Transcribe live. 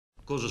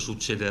Cosa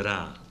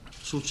succederà?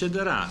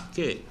 Succederà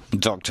che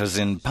Doctors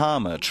in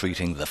Parma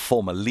treating the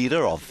former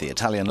leader of the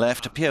Italian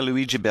left, Pier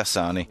Luigi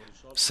Bersani,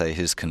 say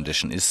his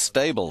condition is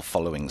stable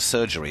following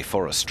surgery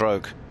for a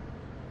stroke.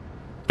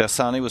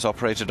 Bersani was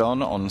operated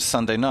on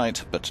Sunday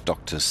night, but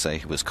doctors say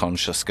he was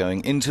conscious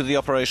going into the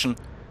operation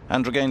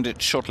and regained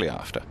it shortly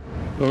after.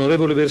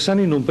 L'onorevole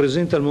Bersani non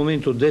presenta al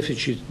momento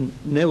deficit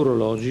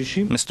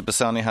neurologici. Mr.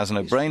 Bersani has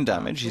no brain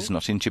damage, he's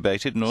not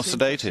intubated nor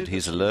sedated,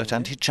 he's alert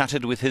and he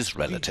chatted with his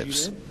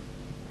relatives.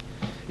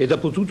 Ed ha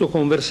potuto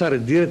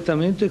conversare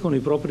direttamente con I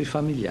propri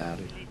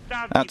familiari.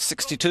 At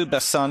 62,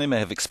 Bersani may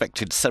have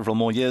expected several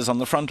more years on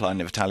the front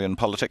line of Italian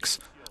politics.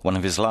 One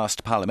of his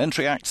last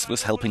parliamentary acts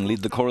was helping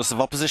lead the chorus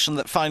of opposition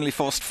that finally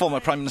forced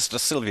former Prime Minister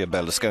Silvio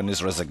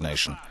Berlusconi's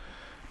resignation.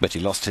 But he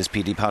lost his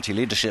PD party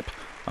leadership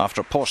after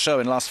a poor show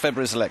in last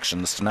February's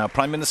elections to now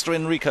Prime Minister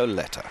Enrico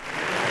Letta.